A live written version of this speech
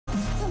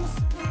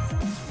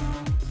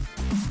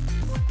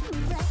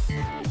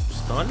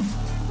fun.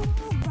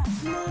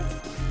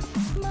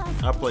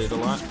 I played a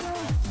lot.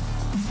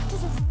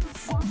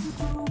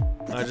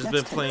 I've just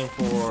been playing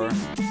for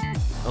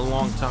a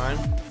long time.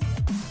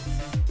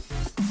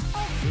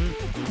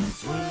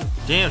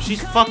 Damn,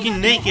 she's fucking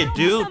naked,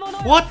 dude.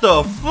 What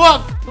the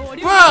fuck?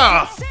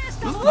 Ah!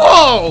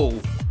 Whoa!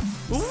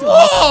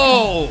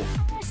 Whoa!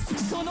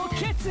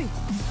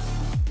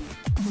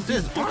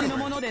 This is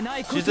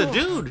she's a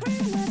dude.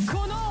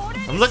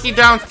 I'm looking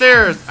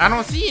downstairs. I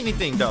don't see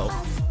anything though.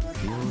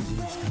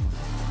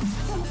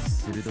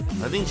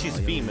 I think she's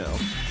female.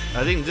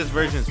 I think this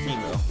version is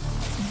female.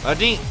 I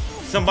think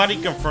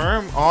somebody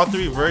confirm all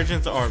 3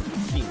 versions are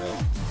female.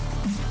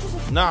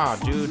 Nah,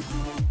 dude.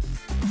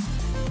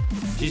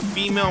 She's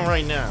female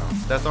right now.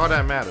 That's all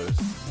that matters.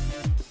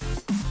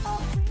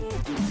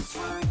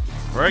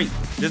 Right.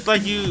 Just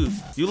like you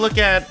look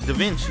at Da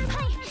Vinci.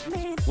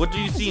 What do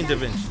you see in Da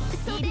Vinci?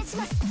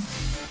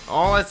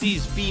 All I see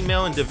is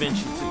female in Da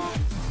Vinci too.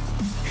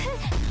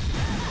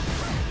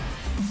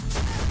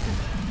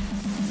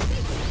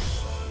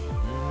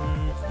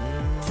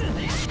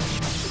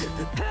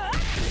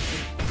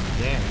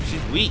 Damn,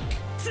 she's weak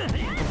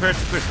compared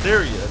to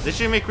Cristeria. They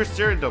should make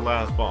Cristeria the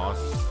last boss.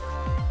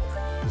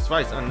 This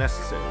fight's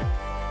unnecessary.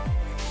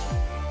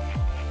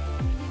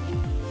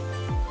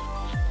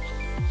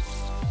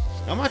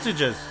 I'm about to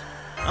just,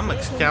 I'm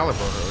Excalibur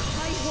her.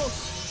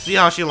 See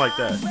how she like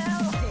that.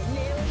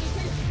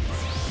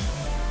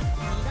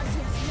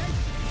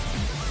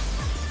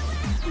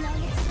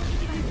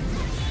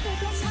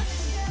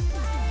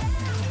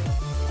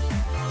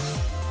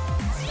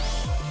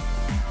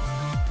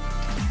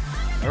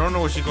 I don't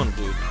know what she's gonna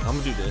do. I'm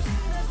gonna do this.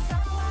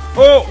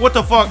 Oh, what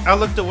the fuck? I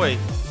looked away.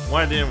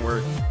 Why it didn't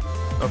work?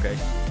 Okay.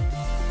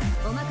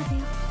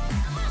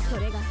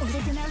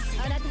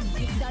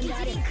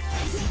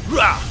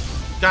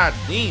 God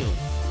damn.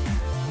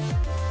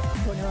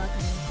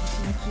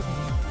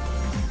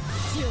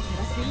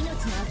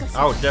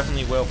 I would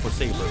definitely wail for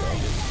Saber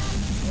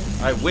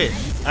though. I wish.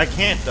 I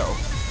can't though.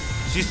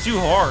 She's too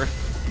hard.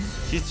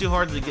 She's too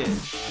hard to get.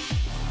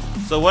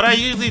 So what I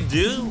usually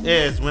do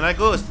is when I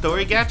go a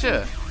story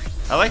gacha,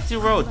 I like to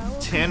roll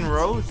 10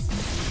 rows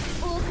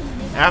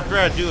after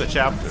I do a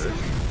chapter.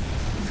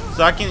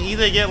 So I can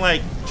either get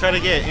like, try to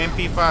get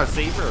MP5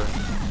 Saber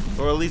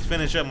or at least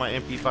finish up my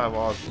MP5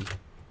 Ozzy.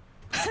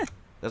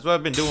 That's what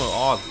I've been doing with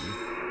Ozzy.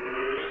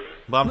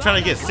 But I'm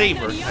trying to get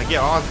Saber. I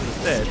get Ozzy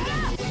instead.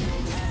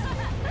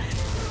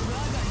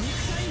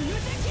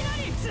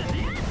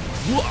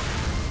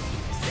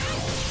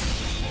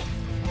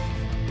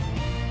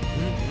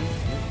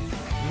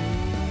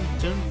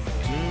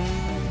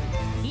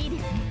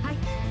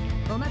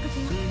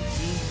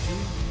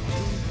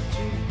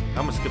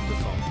 I'm gonna skip this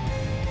song.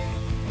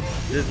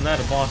 This is not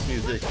a boss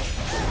music.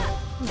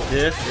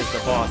 This is the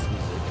boss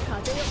music.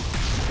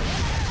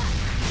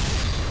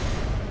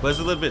 But it's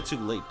a little bit too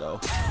late though.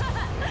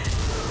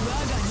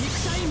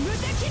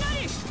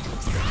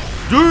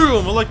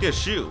 Damn, I like that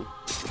shoe.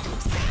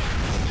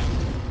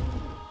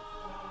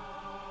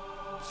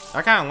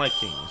 I kinda like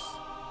Caenis.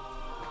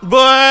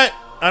 But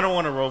I don't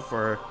want to roll for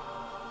her.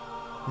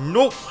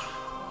 Nope.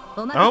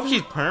 I hope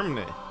she's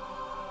permanent.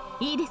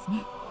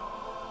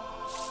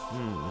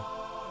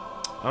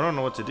 I don't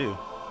know what to do.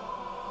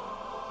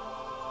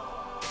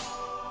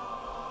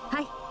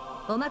 I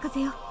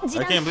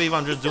can't believe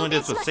I'm just doing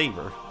this with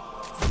Saber.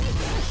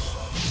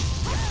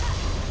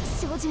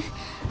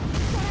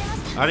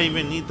 I didn't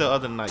even need the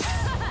other knight.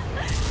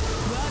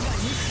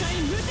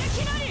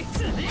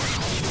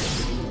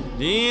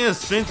 Damn,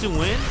 spin to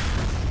win?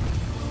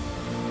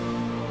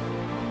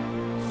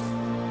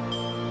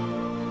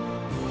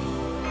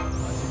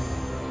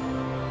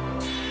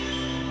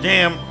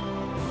 Damn.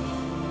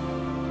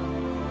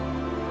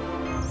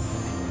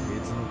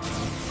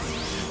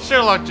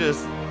 Sherlock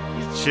just,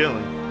 he's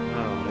chilling.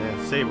 Oh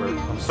man, Saber,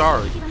 I'm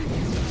sorry.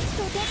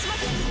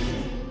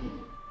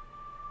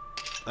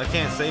 I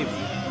can't save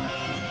you.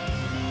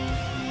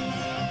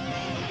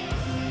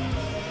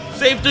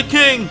 Save the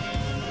king!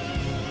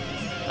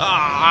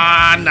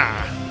 Ah,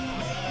 nah.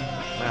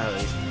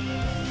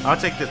 I'll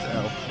take this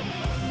L.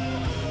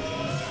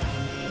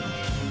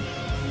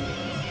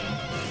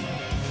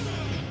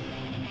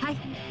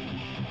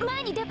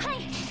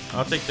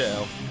 I'll take the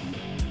L.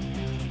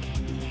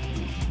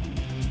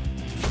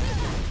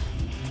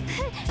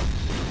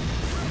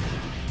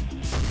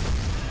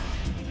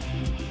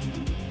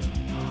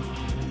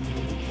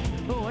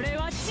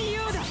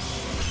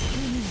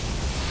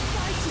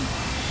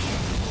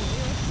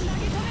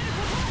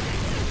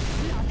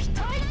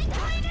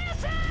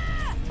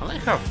 I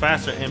like how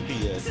fast her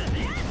MP is.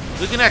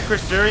 Looking at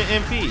Cristeria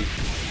MP.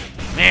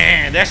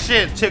 Man, that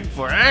shit took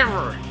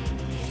forever.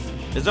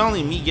 It's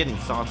only me getting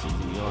salty, to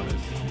be honest.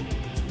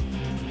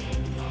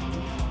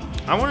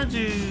 I want to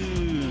do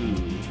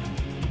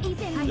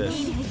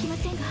this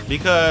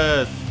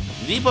because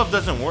debuff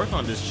doesn't work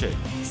on this chick.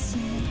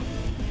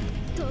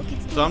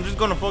 So I'm just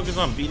going to focus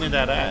on beating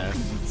that ass.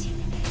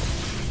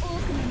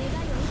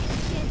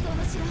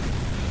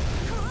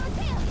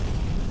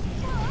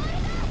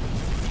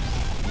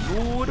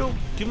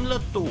 Give me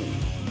that though.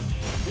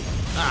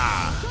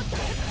 Ah.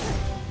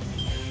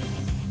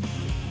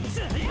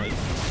 Nice.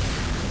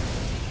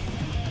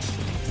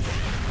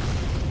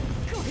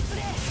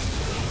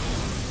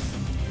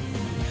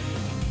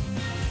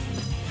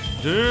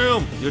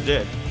 Damn, you're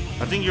dead.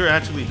 I think you're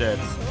actually dead.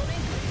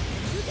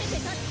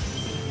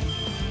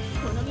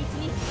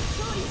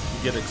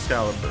 You get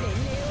Excalibur.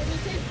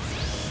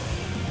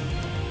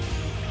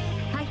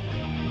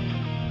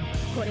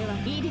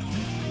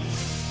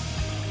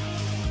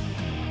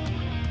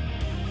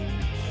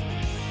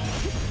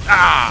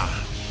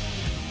 Ah!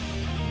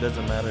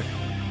 Doesn't matter.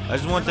 I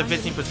just want the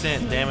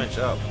 15% damage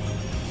up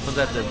for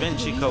that Da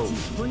Vinci Code.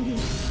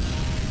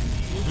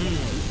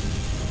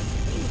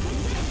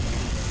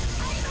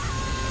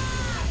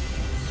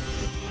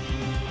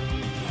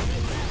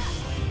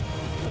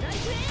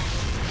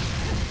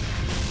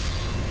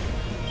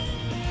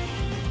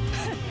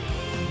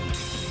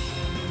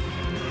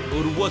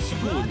 What's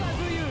good?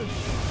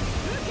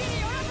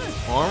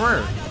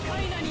 Armor?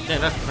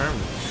 Damn, that's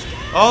permanent.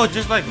 Oh,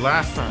 just like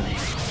last time.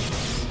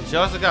 She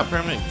also got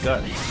permanent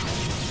guts.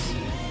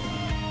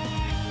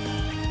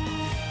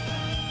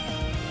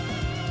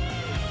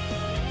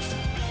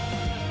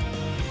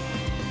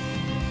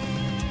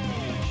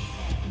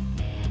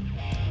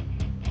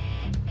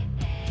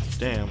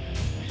 Damn,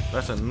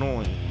 that's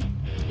annoying.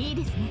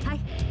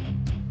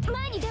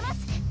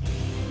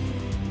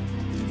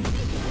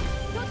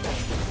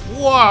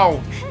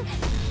 Wow!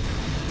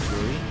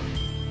 3?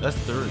 That's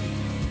 30.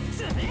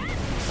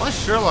 Why is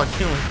Sherlock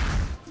killing?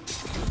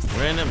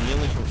 Random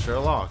healing from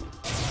Sherlock.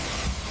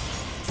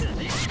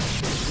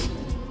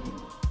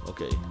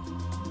 Okay.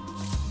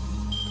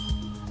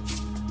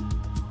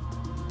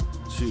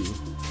 2.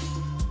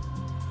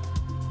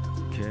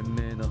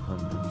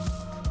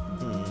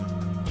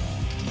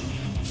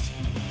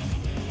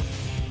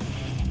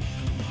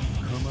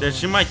 Then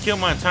she might kill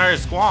my entire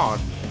squad.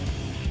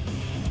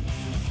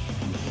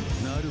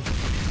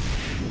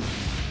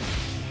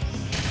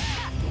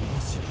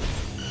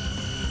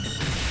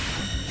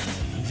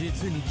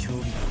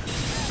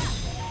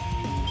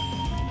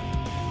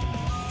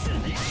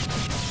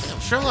 Damn,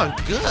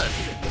 Sherlock good.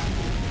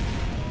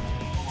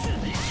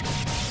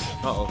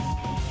 Uh-oh.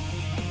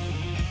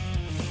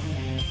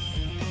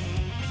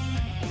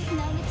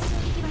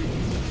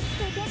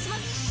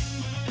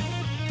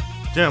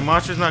 Damn,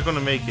 Monster's not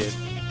gonna make it.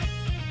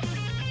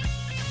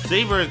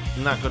 Saber's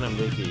not gonna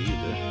make it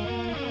either.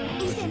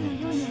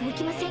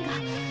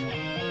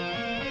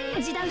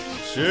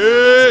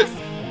 Shit!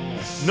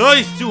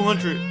 Nice!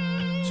 200!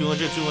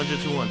 200, 200,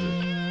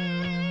 200.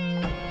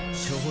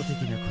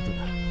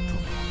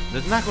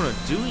 That's not gonna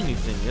do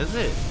anything, is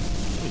it?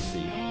 Let me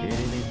see.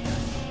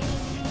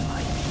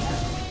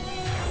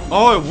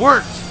 Oh, it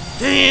worked!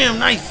 Damn,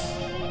 nice!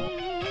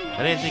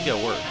 I didn't think it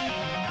worked.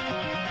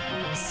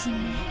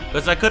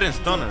 Because I couldn't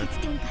stun her.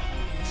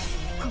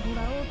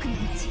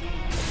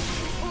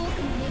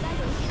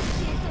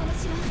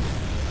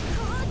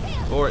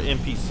 Or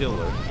MP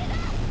Sealer.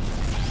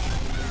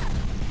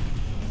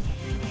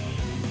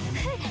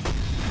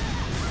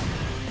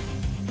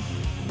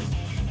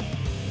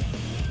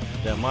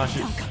 Yeah,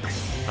 Mashu.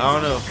 I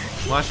don't know.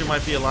 Mashu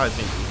might be alive,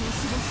 maybe.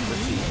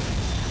 Let's see.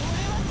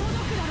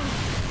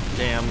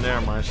 Damn,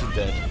 never mind. She's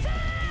dead.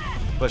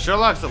 But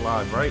Sherlock's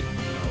alive, right?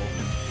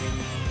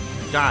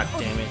 No. God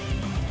damn it.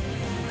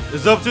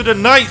 It's up to the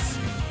Knights!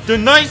 The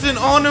Knights in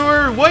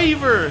honor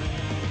waiver!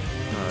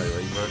 Alright,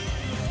 waiver.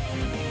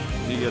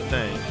 Do your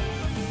thing.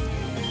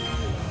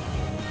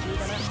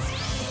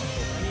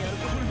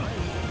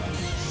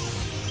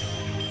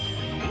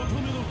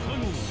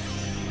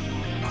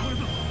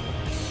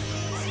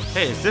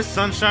 Hey, is this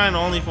Sunshine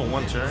only for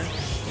one turn?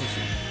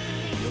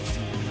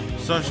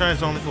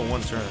 Sunshine's only for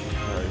one turn.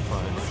 Alright,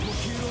 fine.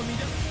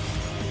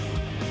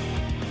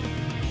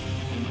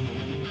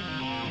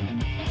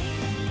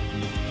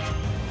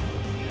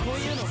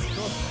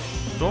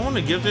 Do I want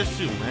to give this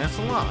to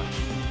Lancelot?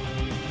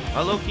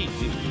 I low-key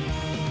do.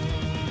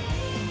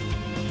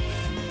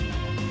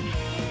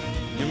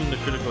 Give him the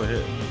critical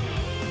hit.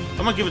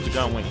 I'm gonna give it to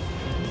Gawain.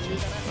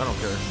 I don't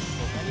care.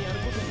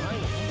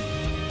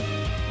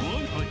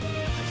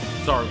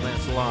 Sorry,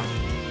 Lancelot.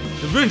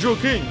 The Vengeful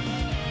King!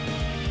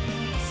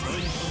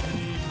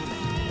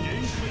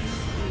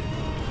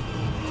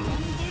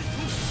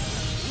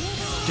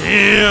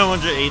 Damn,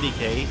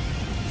 180k.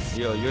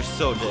 Yo, you're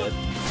so dead.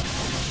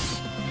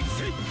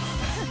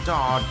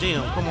 Aw,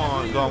 damn, come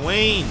on,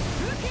 Gawain.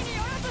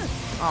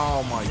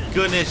 Oh my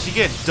goodness, she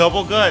gets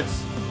double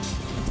guts.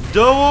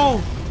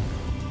 Double!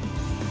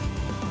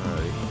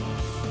 Alright.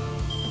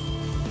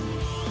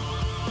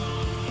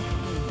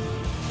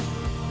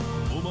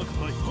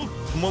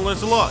 Come on,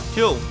 Lancelot,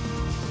 kill.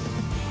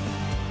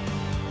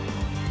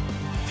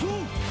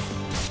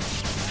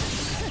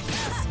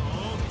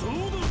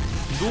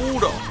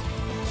 Duda.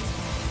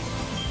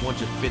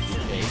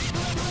 150k.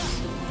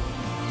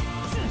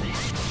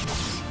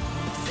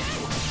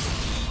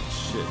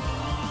 Shit.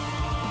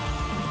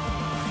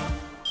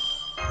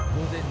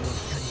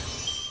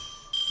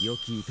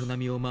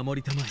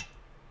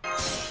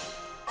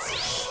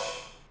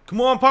 Come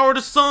on, power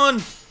the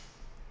sun.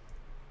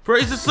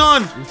 Praise the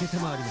sun.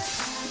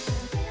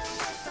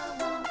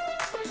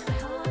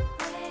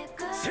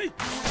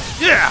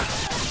 Yeah.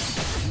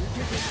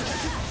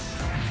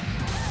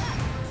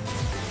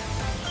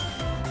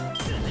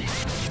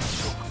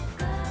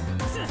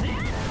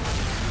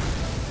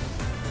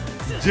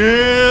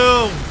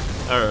 Damn.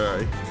 All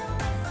right.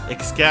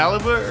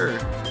 Excalibur.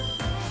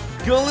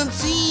 Golden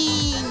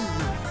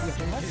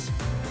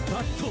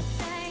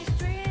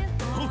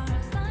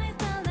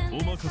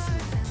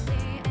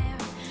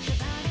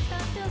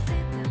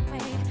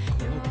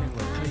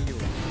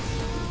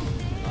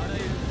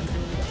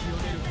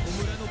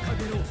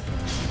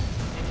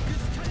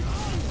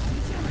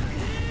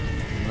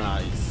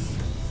Nice.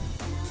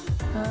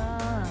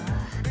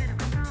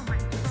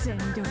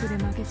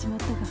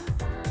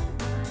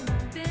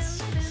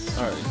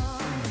 Alright.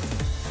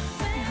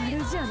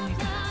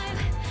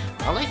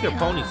 I like your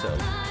ponytail.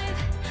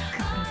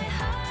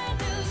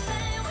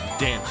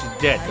 Damn,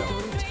 she's dead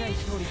though.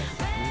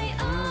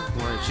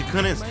 Right. She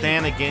couldn't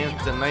stand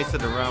against the Knights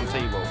of the Round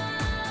Table.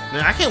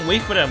 Man, I can't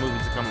wait for that movie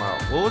to come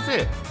out. What was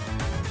it?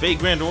 Fate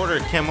Grand Order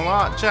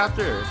Camelot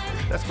chapter.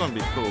 That's gonna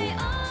be cool.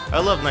 I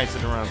love Knights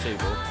of the Round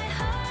Table.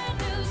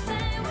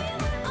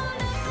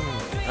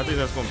 I think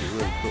that's gonna be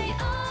really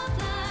cool.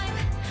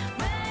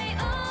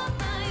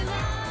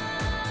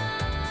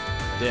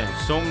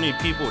 Damn, so many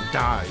people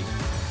died.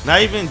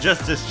 Not even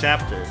just this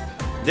chapter.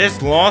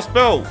 This lost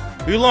belt.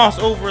 We lost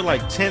over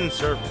like 10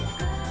 servants.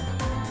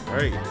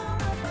 Right.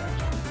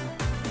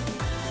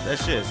 That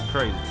shit is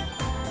crazy.